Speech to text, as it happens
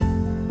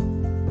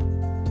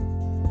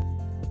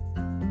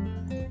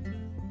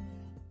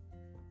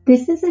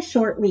This is a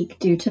short week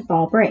due to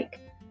fall break.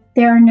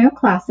 There are no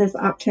classes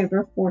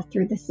October 4th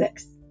through the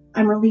 6th.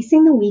 I'm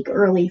releasing the week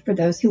early for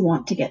those who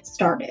want to get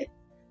started.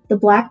 The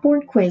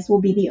Blackboard quiz will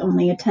be the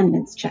only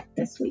attendance check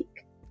this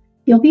week.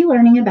 You'll be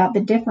learning about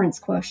the difference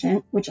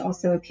quotient, which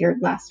also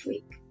appeared last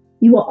week.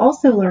 You will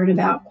also learn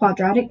about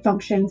quadratic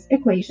functions,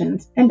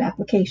 equations, and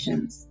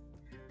applications.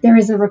 There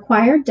is a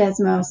required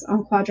Desmos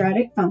on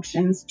quadratic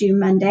functions due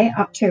Monday,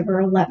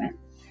 October 11th.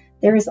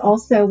 There is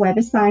also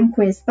WebAssign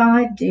Quiz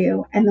 5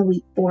 due and the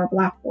Week 4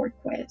 Blackboard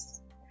quiz.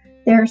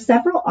 There are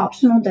several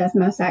optional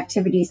Desmos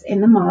activities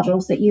in the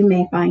modules that you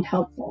may find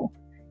helpful.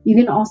 You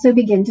can also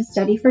begin to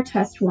study for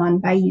Test 1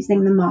 by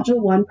using the Module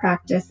 1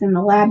 practice in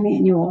the lab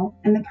manual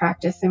and the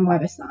practice in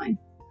WebAssign.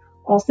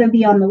 Also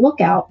be on the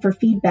lookout for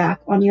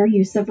feedback on your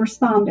use of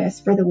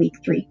Respondus for the Week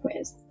 3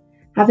 quiz.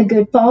 Have a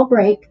good fall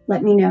break.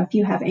 Let me know if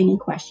you have any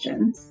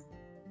questions.